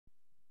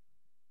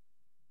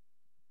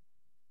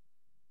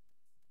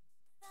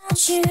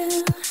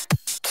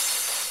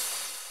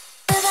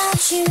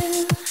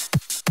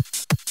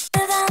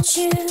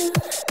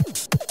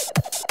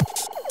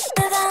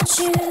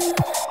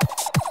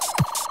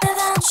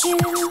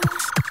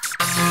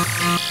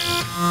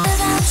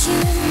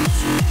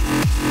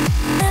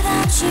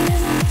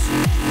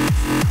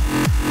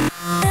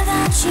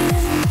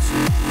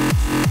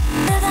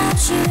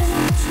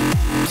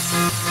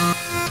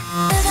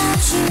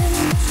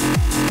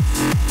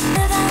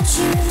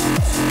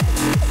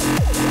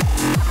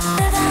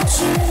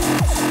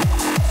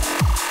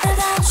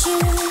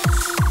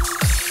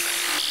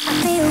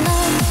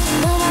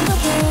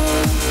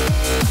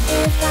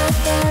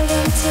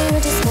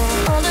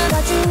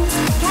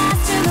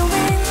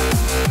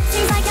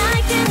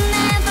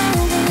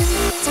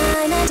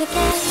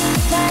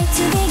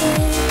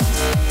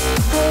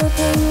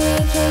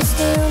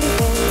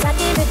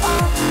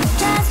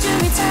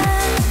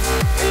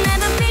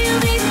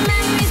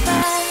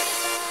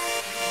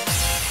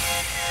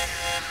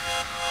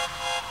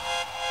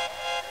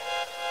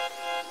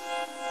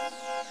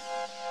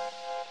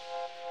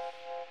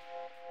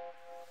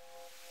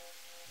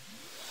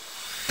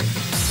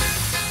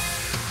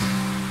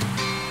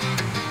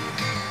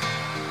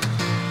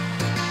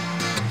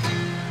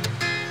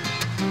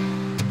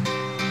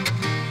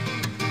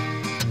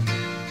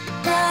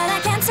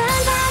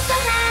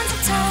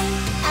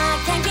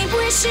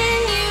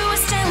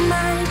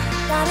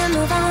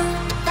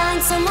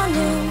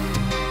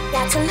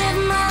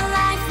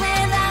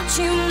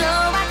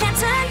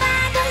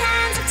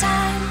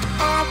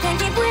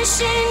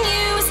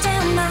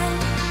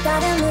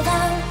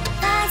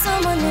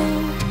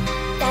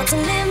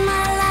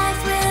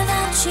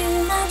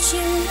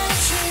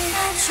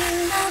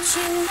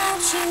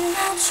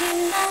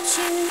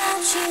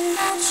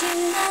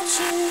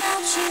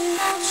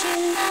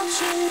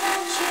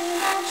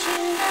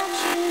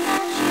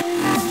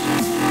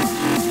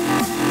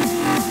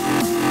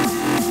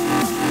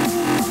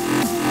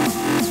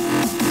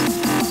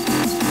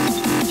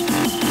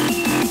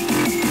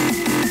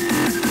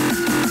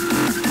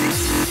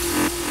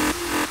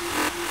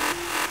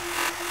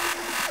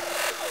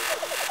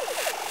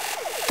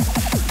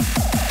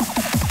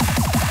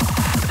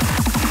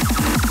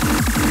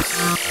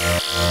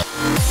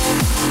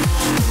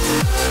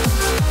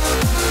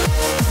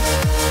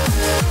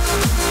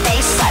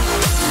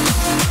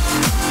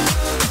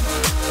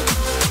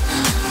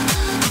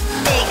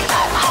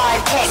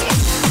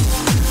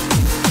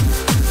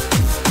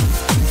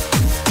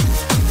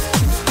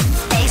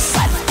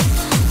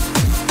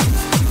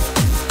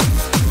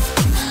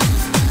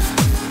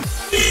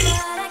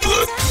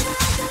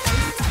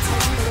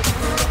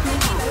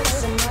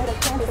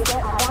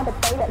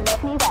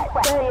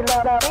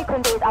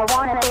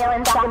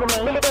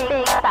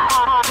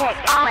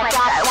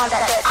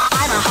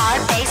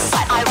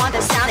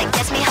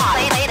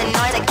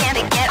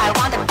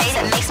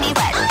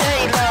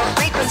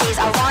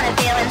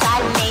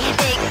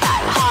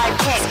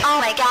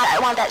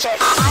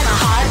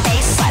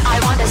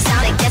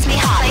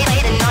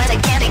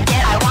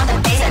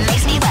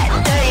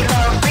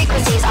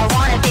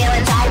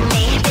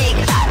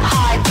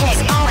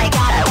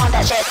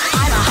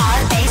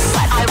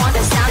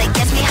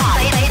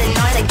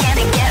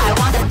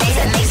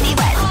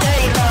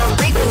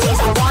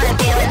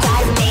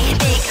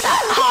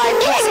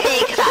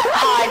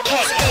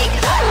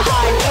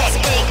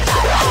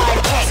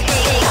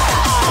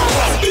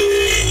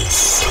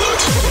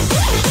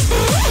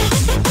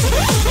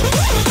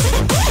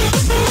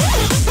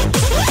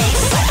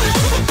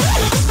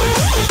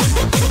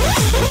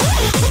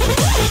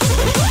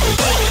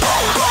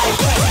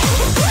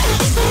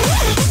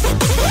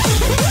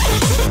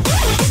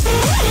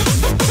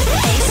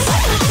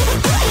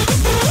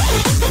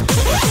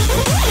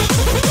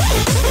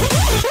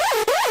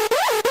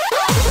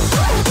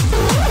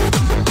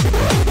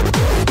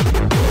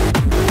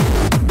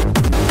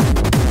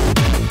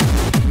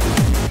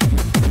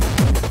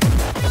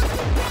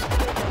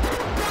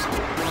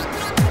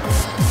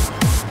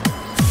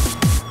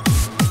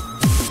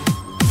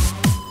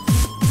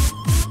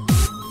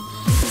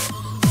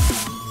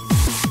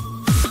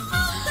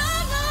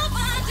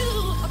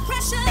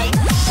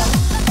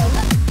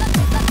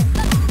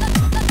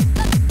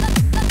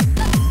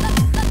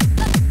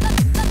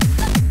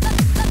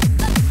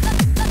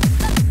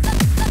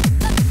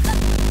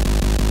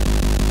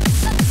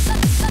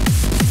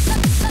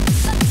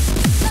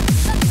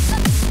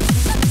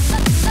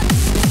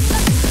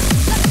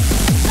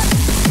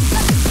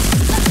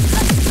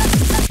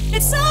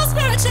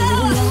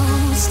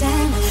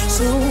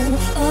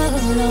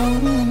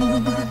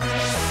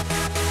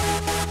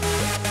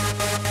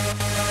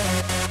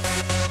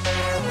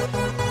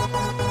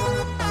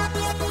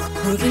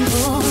looking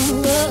for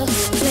a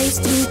place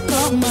to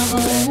call my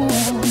own.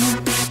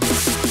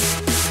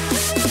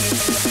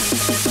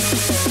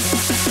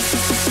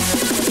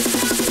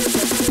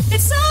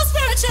 It's so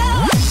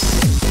spiritual.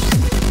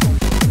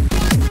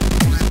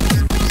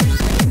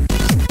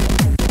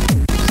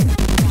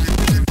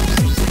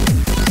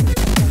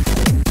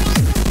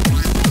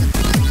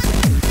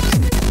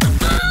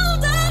 All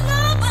the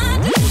love I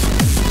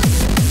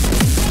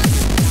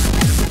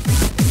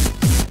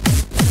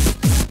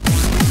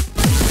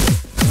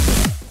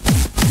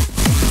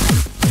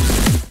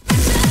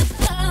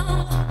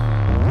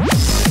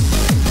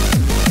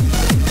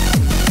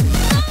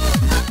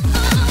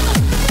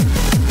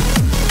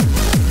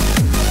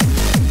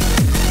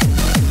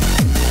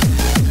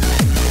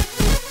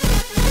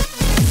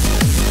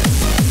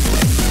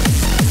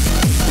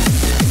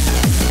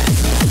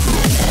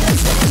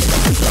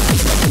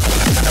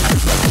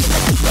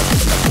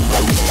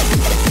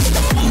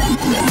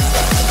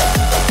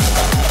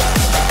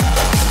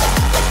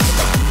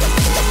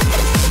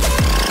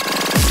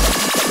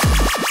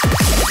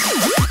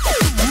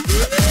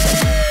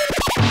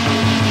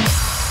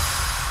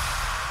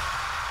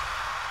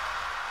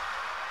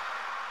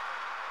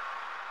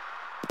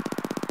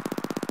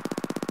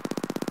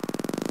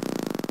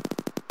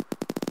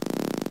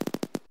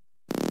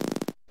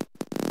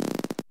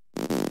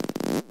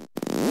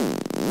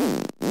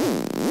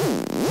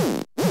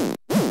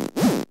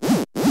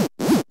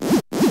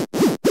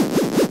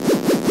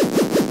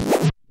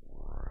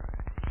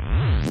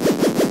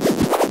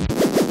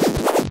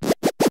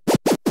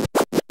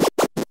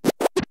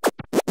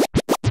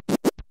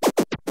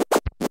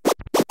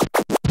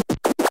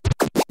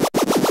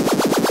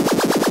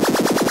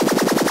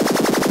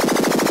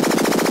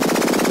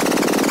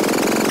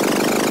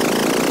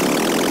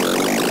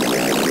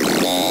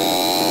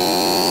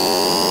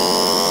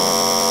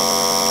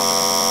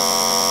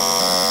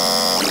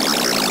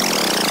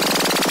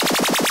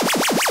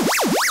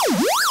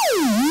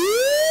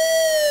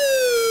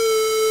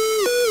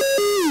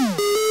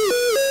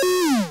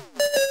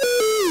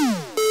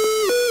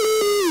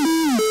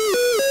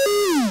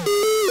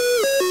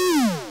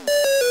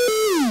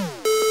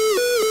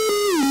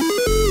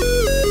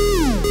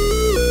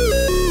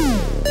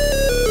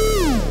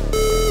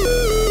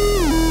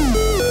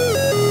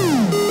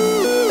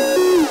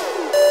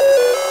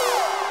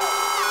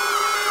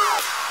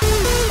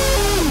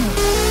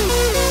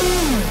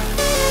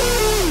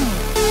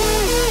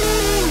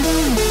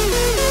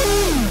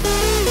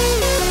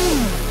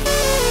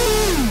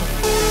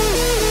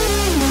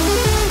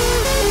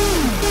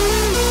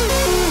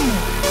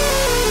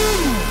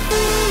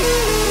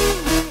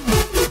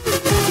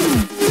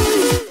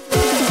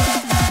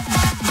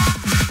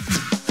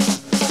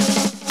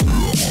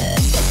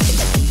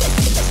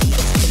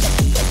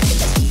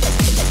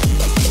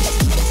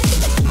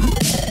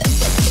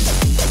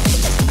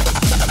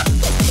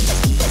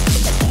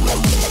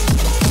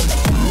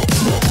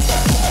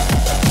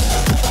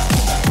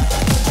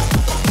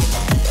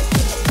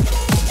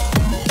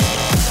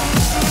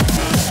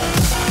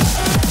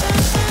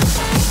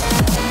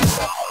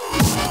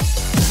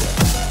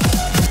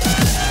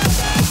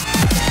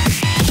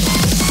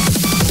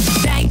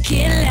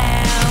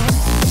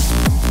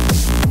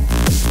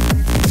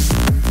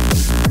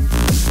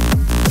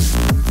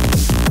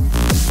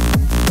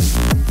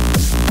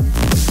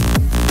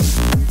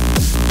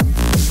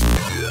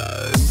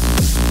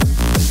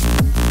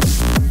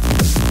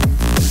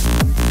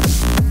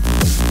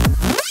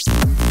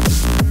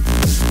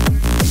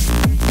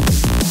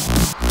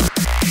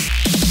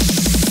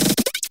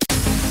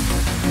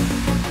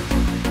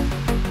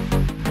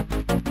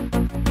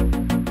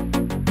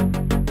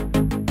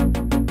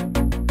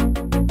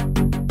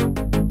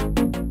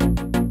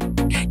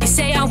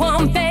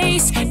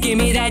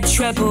that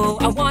treble.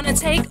 I wanna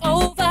take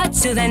over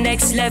to the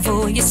next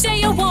level. You say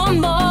you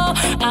want more,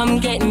 I'm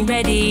getting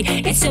ready.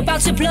 It's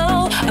about to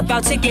blow,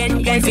 about to get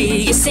heavy.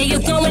 You say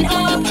you're going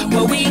up,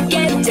 well we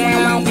get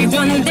down. We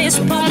run this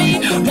party,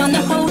 run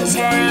the whole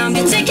town.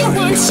 You take it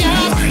one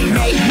shot,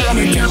 make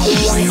me double.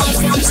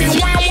 Up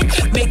tonight,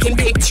 making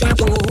big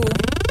trouble.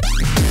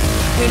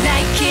 We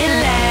like it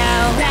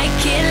loud,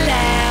 like it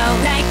loud,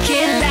 like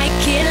it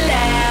loud.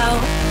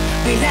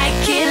 We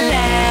like it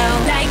loud,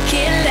 like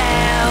it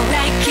loud,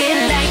 like it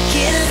loud.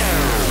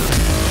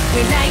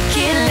 We like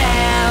it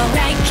loud,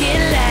 like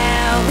it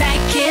loud,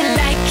 like it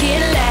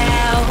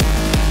loud.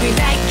 We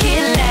like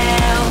it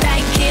loud,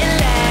 like it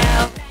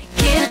loud,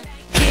 like it.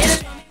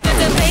 With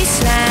the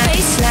baseline,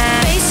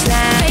 baseline,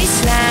 baseline,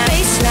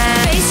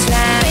 baseline,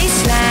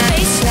 baseline,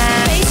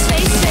 baseline,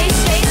 baseline,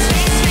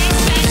 baseline,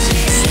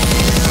 baseline.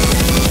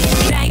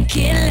 Like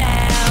it loud.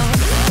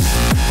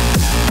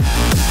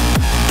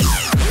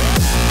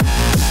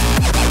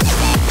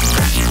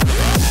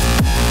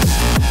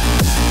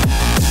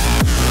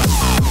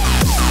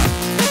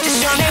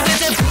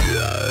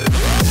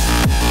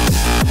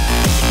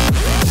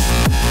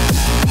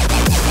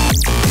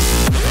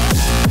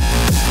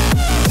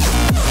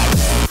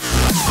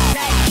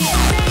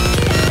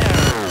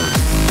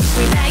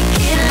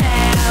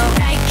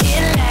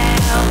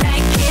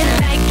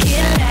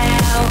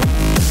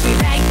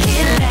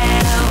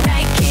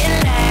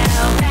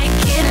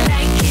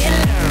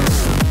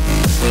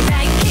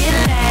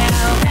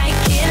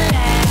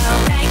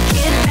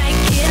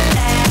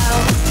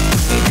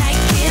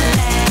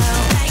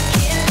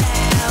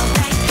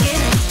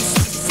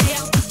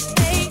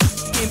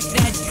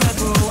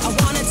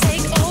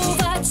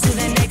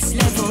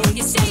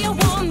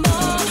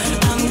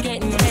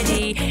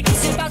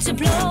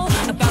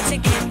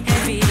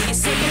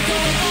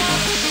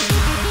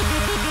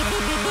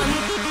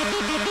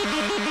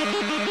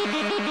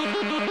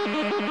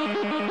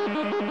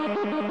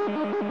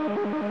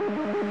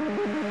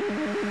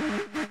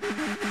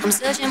 I'm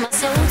searching my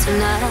soul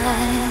tonight.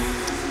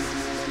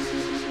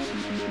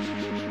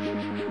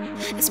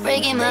 It's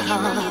breaking my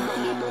heart.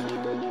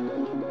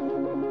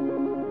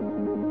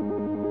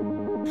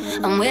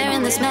 I'm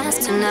wearing this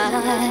mask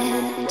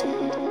tonight,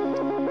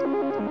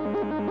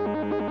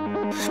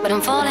 but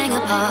I'm falling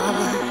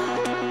apart.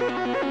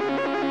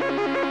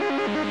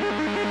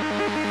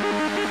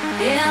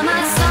 Am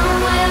I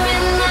somewhere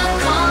in the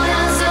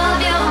corners of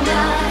your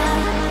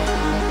mind?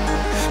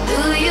 Do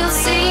you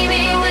see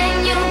me when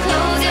you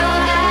close your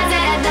eyes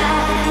at night?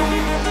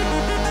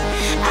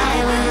 I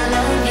will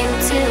love you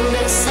till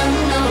the sun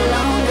no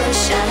longer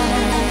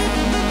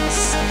shines.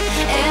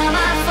 Am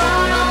I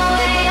far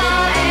away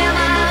or am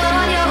I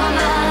on your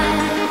mind?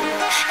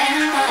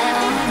 Am I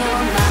on your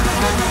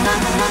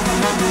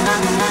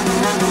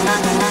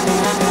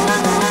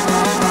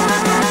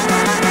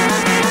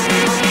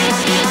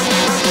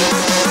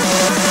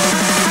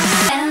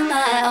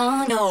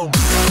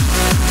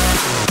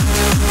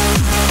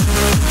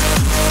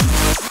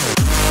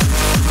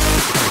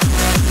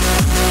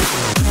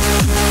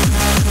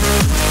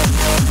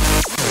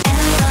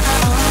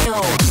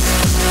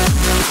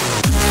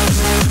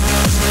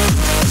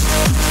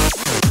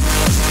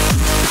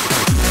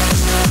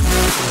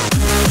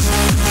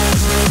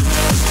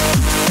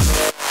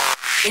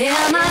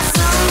Am I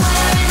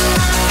somewhere in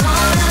the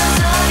corners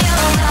of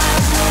your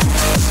mind?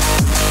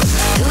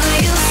 Do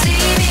you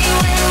see me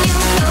when you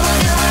close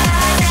your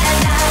eyes at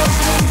night?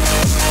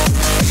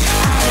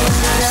 I will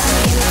love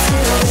you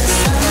till the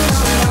sun no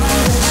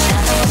longer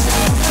shines. Am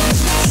I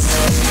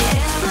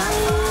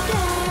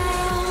down,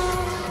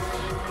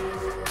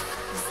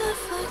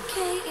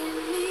 suffocating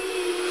me?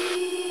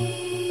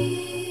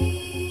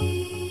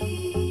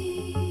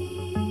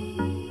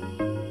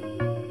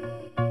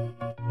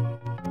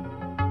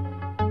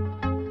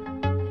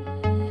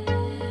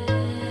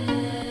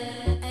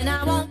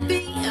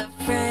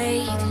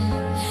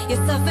 It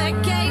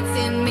suffocates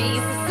in me,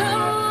 so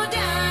slow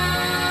down.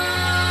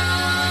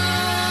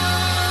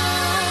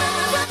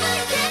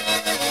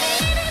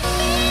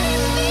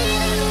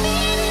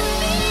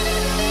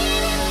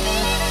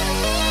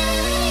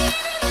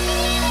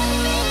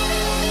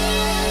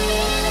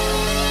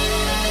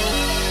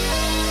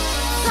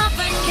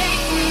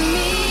 Suffocating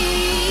me,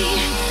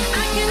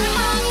 I can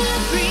hardly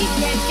breathe,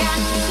 you got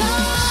to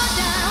slow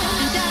down.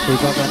 We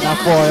got the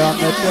NAF-Y on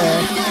the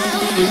deck.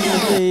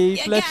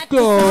 Let's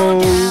go.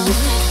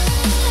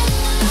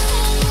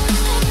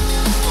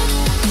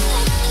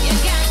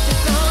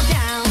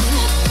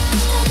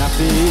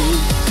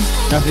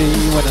 NAF-Y,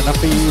 when a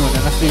NAF-Y, when a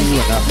NAF-Y,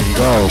 when a NAF-Y,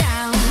 go.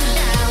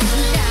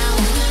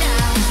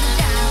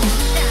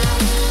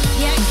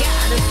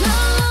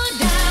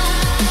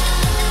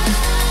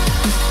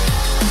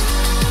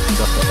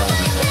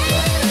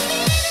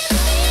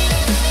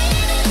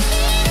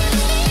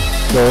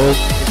 Go,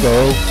 go,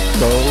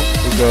 go,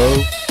 go.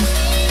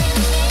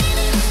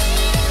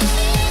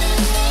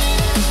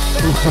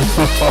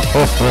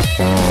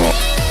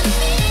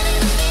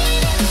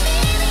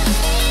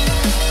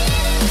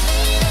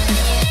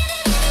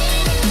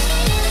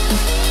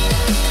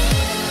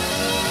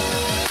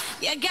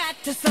 You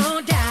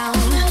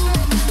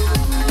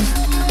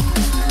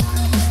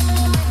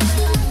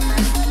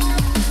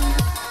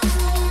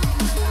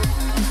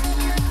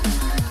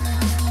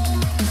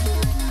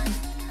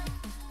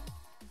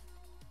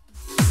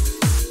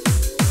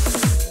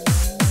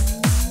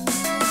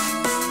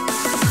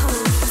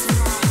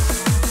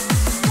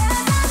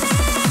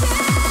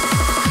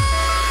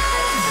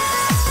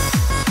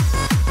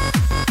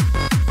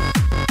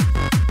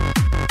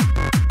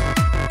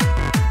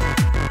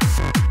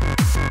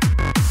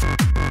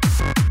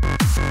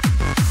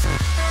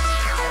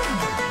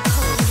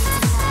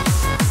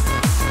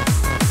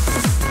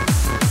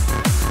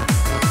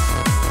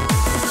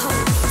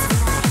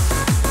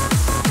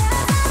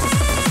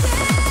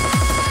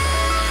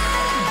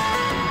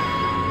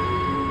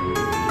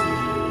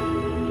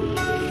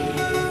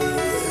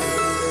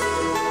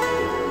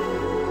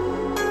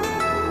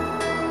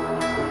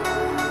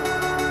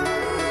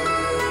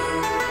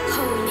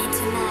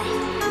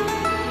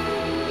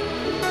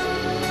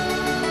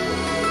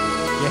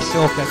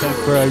Soca and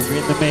Grover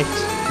in the mix.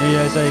 New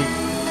Year's Eve.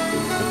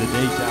 And the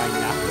DJ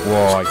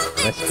NAF-Y.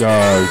 Let's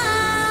go.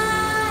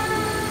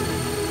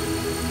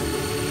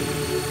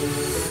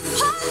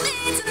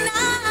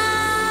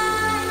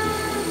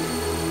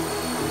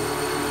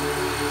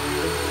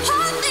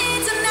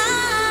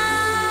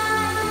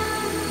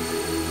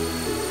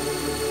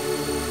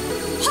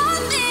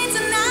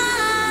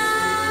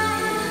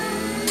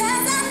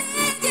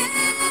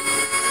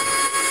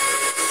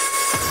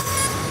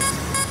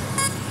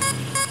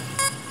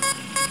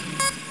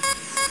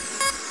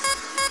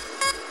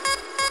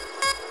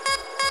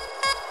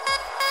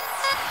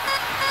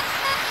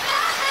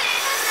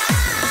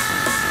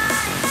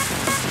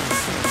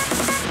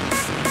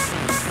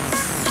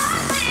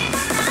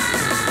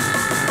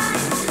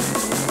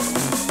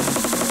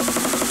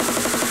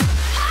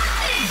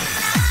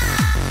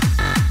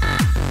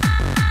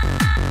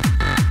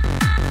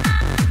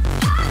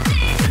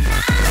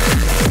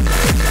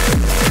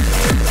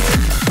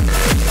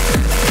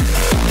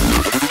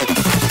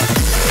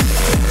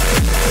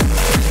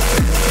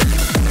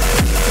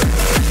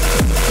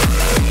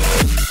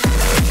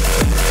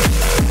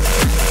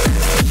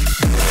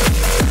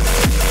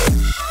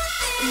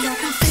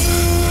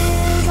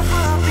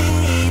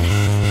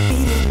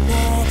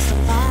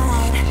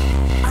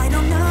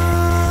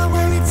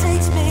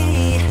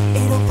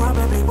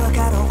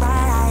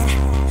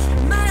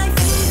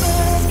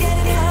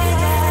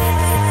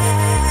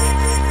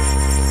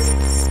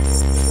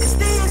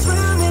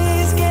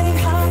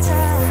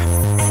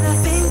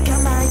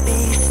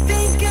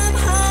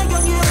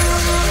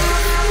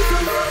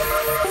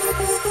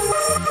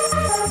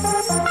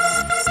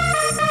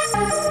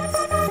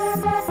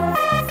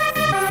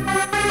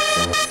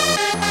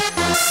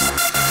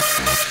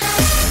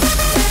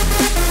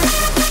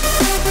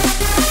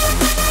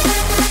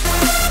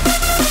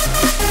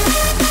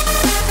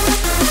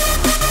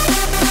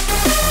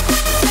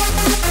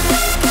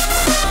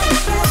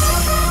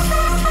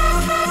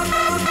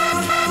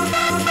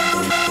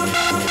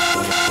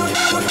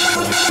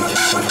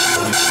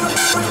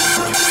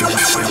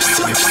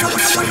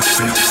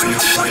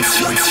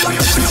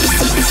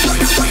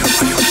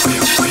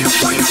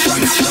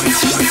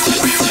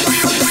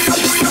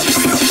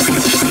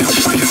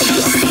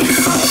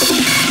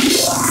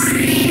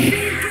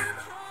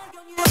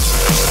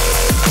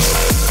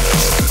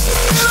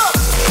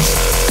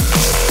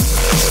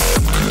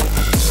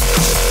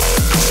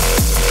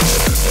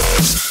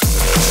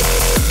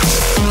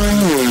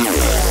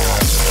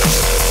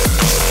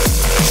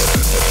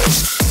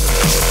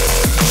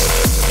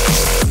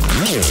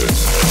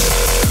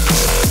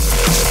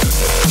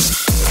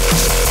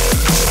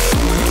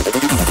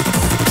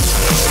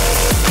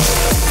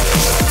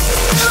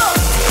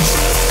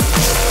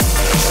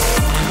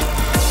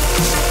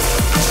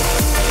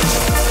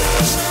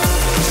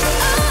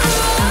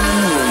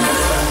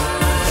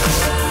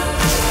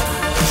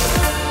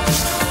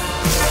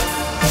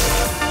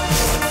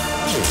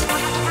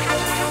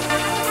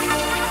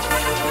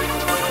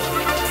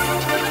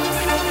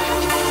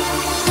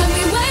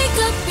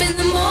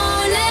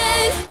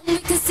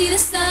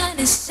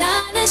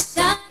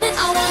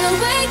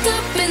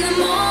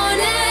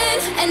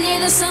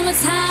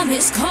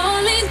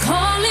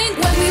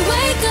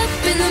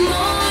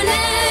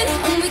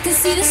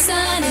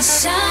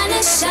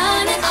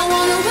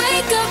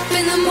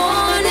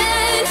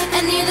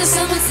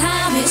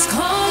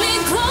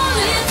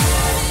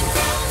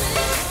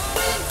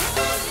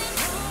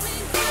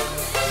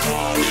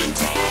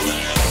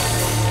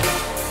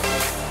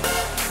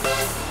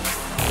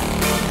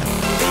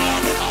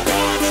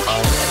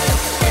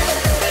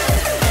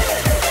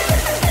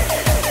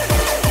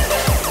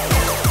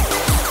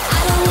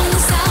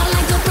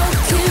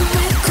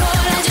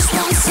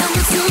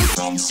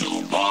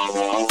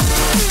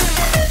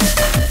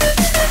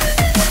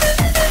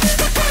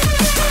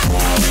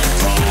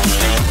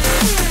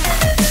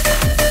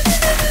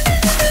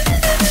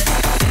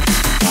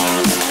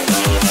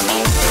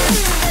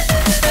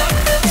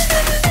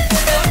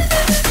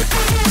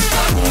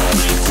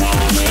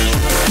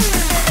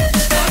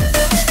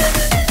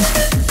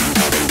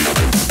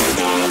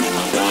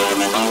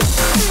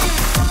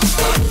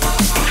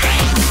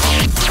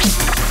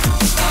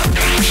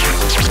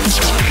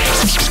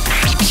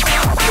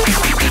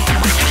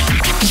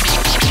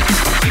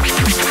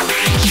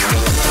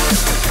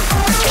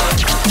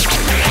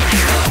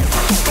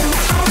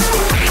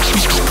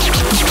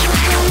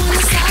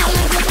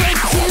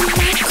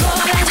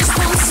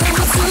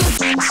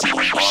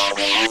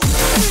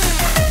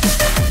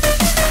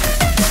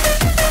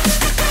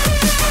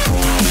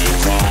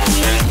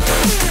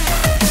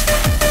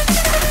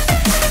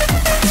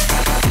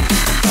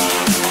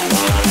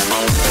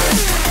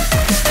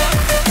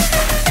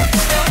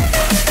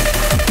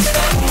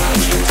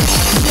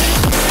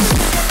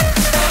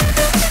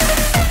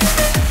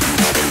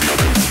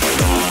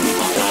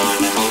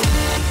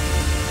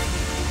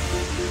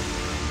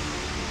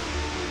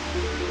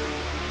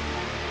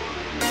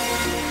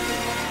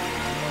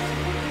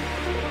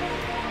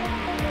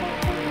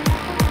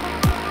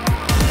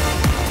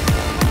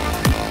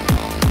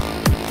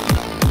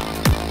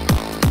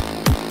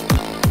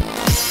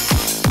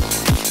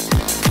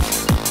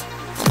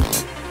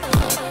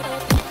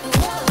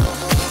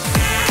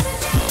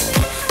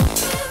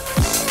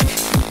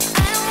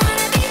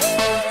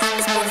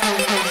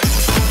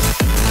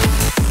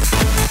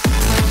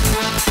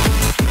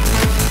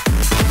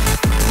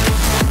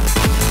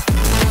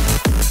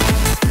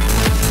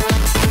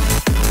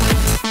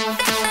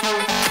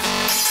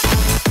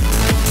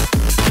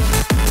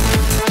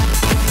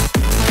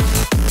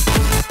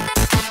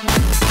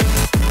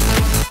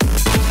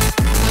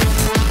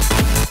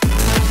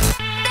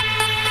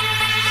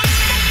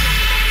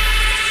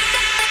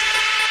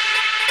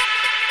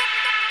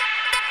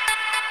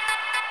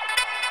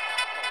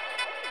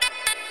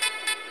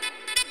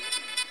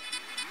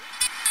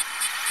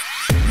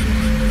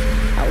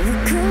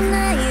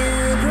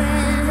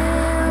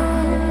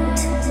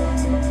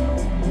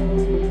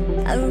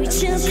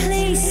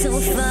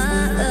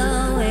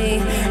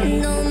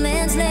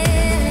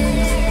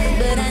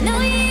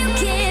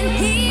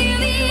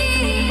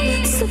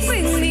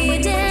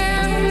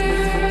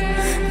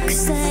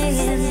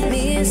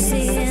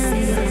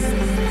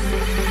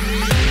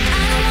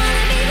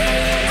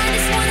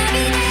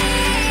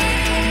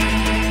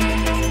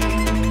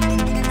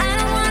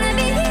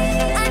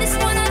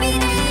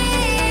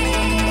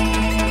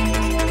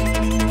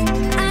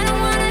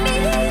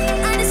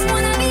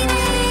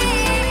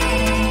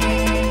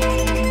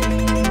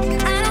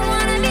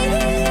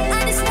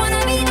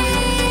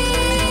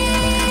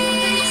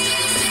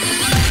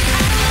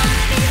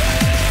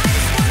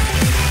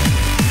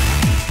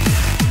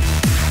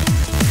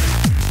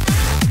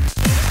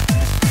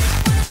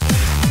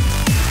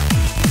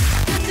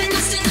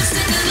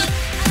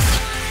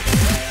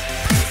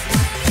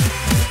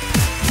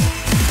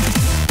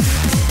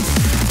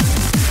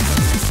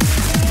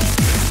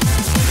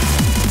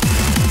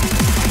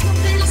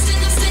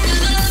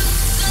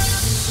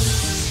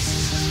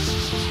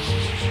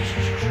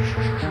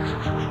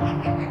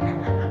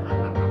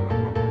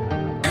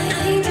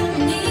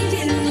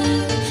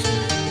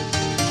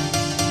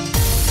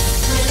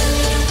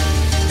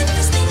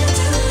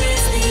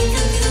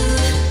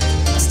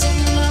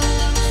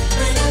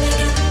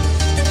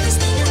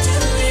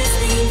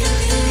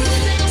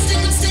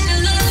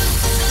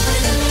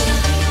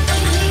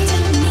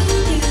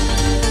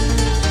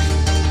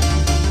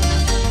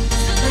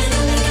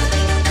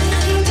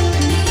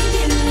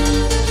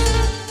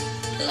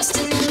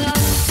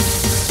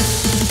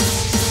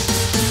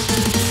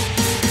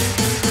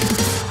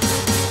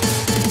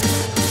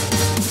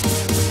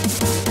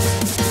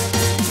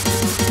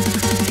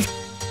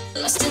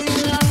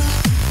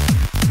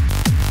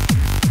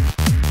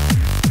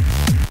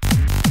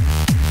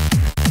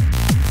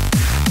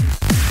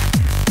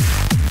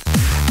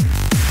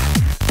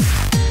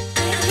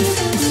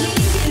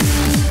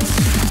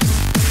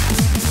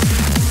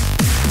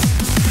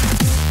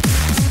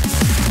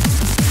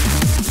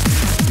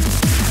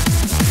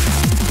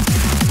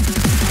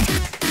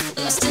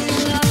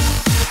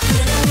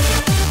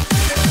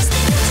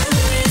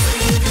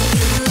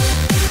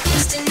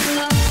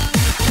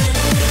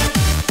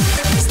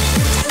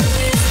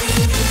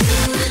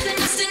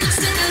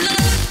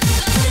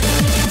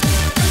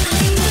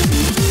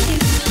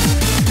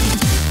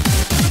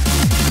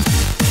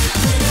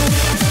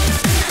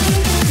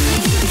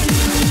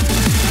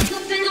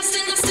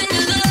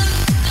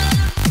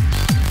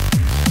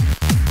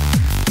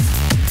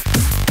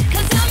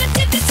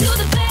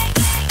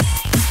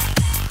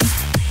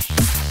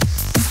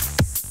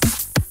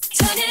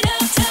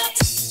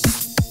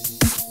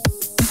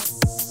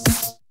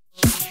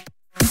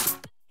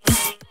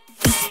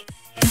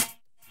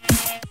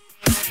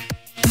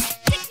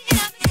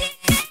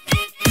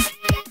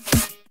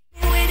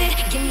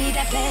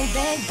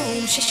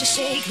 boom,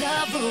 shake the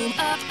room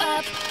up,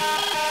 up.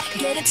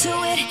 Get into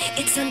it,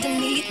 it's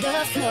underneath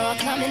the floor,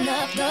 climbing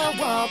up the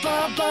wall,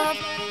 bump, bump.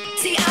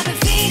 See, I've been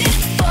feeding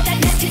for that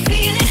nasty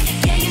feeling.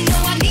 Yeah, you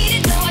know I need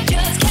it, no, I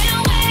just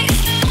can't wait.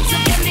 So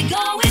get me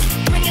going,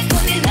 bring it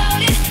fully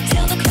loaded,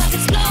 till the club's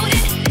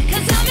exploding.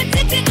 Cause I'm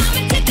addicted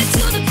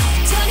to the.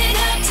 Turn it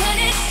up, turn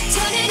it,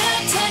 turn it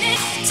up, turn it,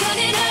 turn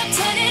it up,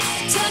 turn it,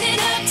 turn it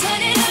up,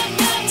 turn it up,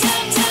 up.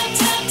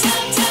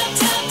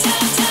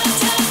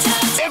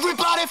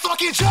 Everybody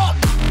fucking jump!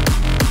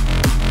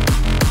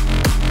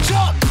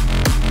 Jump!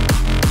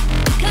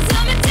 Cause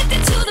I'm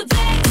addicted to the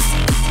bass.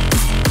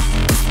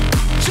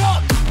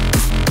 Jump!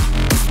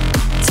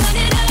 Turn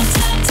it up,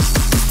 jump.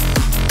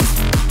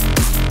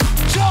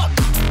 Jump!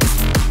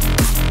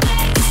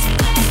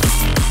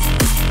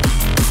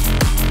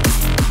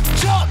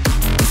 Jump!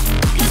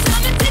 Cause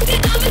I'm addicted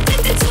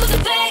to the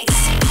bass.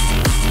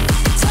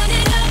 Turn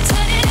it up,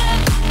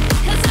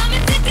 cause I'm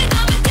addicted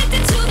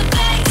to the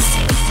bass.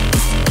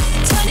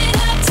 Turn it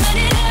up,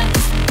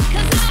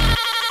 cause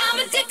I'm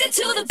addicted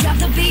to the. Drop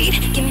the beat,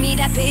 give me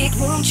that big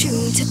room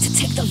tune to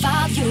take the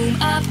volume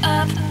up,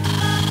 up.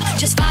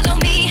 Just follow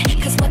me,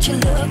 cause what you're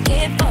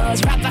looking for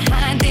is right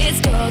behind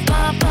this door,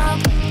 bump,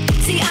 bump.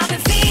 See, I've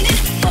been feeling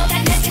for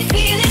that nasty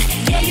feeling.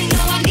 Yeah, you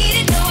know I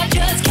need it, no, I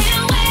just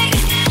can't wait.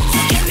 So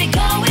get me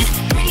going,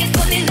 bring it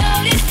fully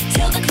loaded,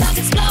 till the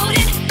club's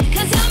exploding.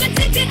 Cause I'm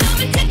addicted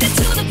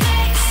to the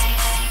bass.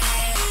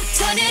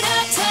 Turn it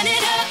up,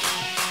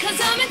 cause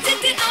I'm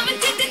addicted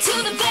to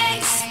the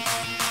bass.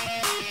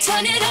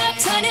 Turn it up,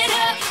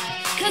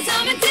 cause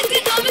I'm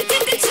addicted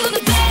to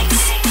the bass.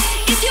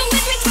 If you're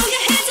with me, throw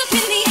your hands up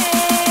in the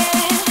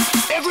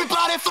air.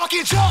 Everybody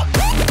fucking jump!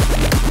 Cause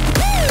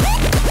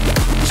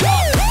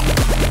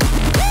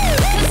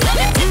I'm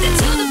addicted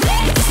to the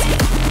bass.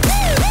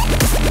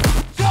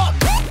 Jump!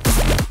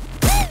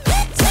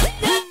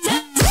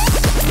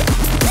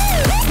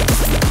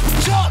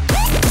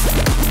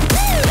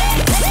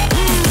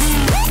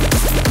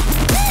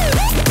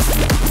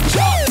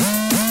 Jump!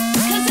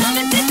 Cause I'm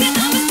addicted to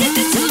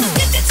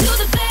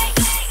the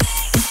bass.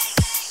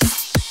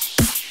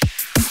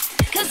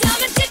 Cause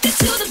I'm addicted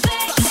to the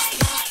bass.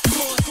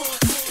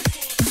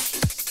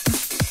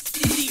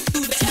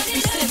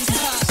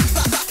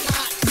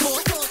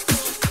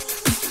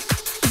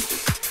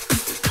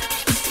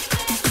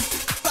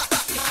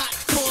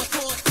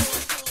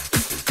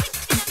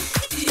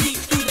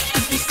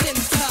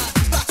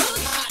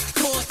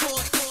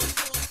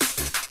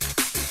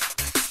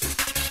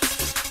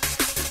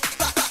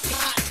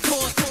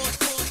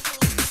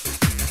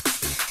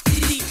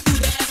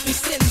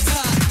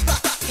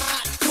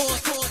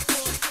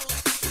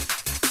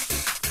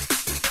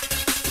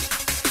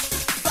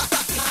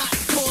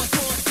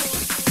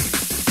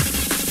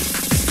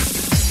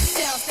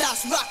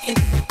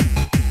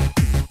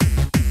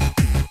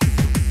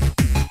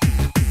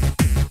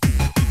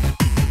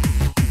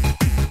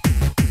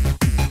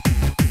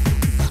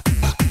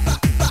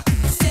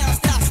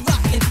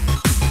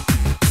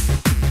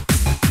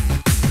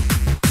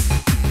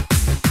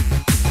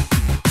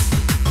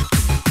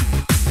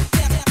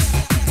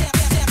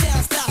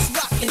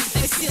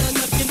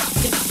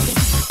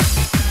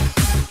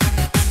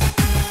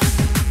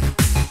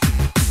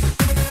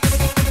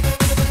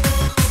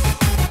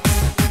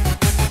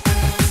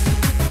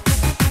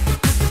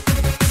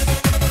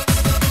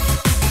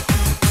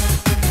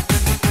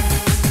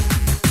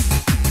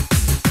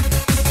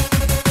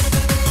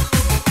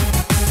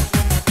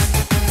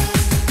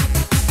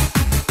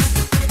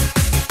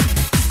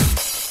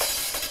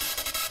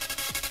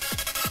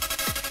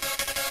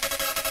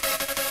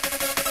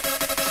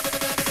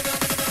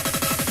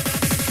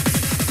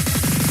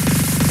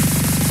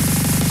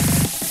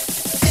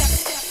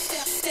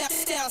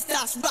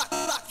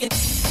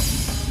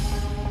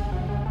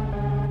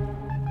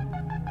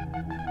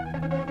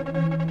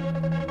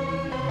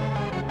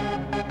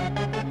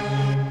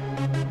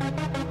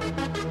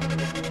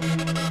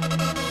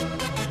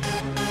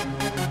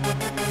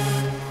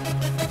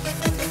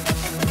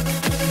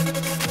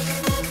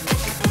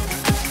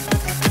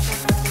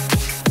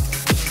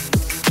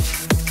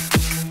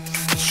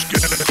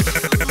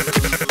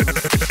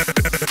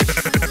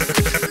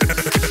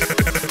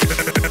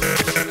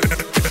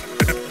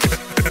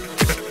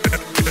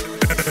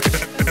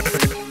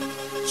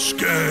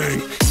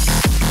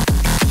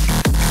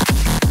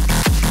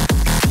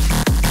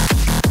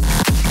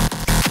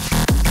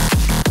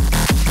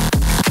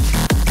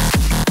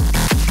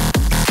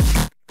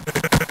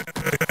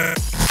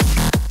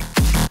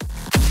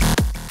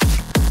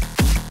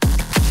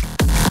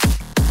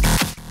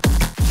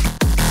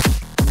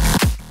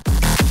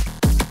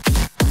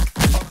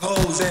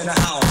 In the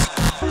house.